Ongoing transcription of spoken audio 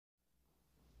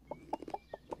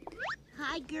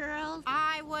Hi, girls.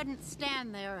 I wouldn't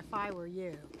stand there if I were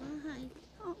you. Hi.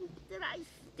 Oh, did I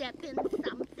step in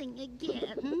something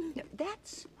again?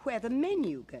 That's where the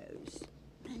menu goes.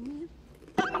 Menu?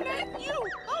 The menu! Oh,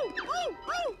 oh,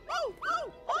 oh, oh,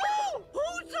 oh, oh!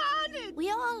 Who's on it? We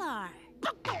all are.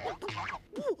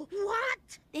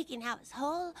 What? They can have us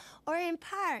whole or in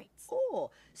parts. Or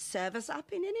serve us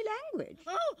up in any language.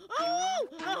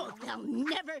 Oh, they'll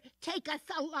never take us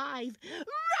alive.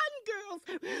 Run, girls!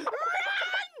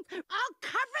 Run! I'll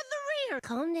cover the rear.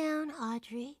 Calm down,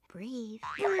 Audrey. Breathe.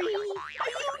 Breathe. Are you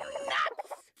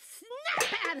nuts?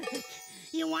 Snap out of it.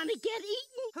 You want to get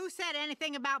eaten? Who said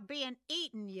anything about being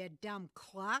eaten, you dumb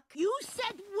cluck? You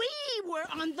said we were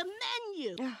on the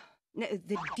menu. No,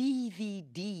 the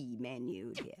DVD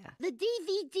menu, dear. The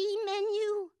DVD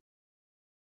menu?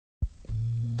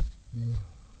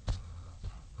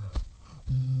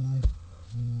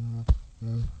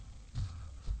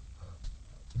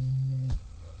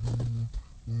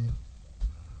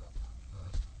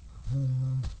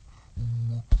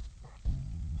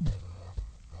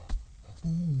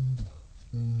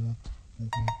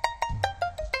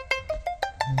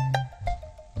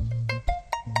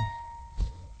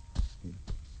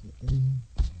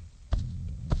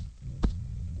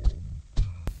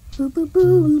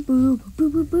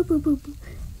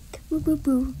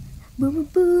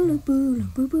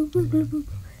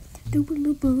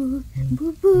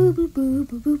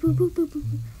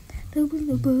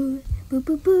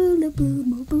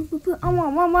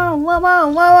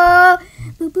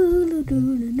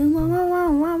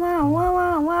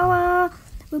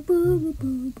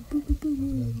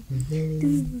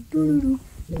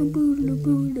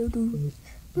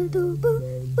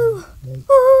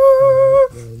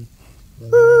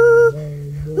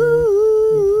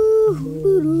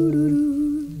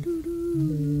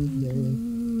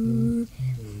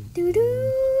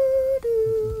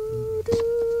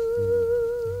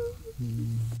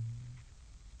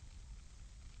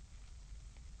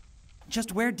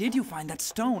 Just where did you find that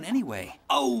stone, anyway?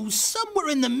 Oh, somewhere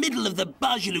in the middle of the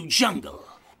Bajalu jungle.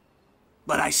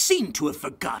 But I seem to have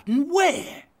forgotten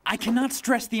where. I cannot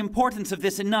stress the importance of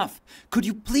this enough. Could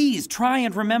you please try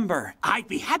and remember? I'd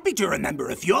be happy to remember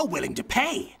if you're willing to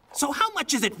pay. So how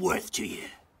much is it worth to you?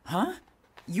 Huh?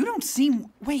 You don't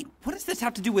seem... Wait, what does this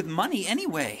have to do with money,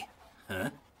 anyway?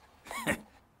 Huh?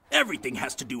 Everything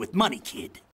has to do with money,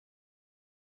 kid.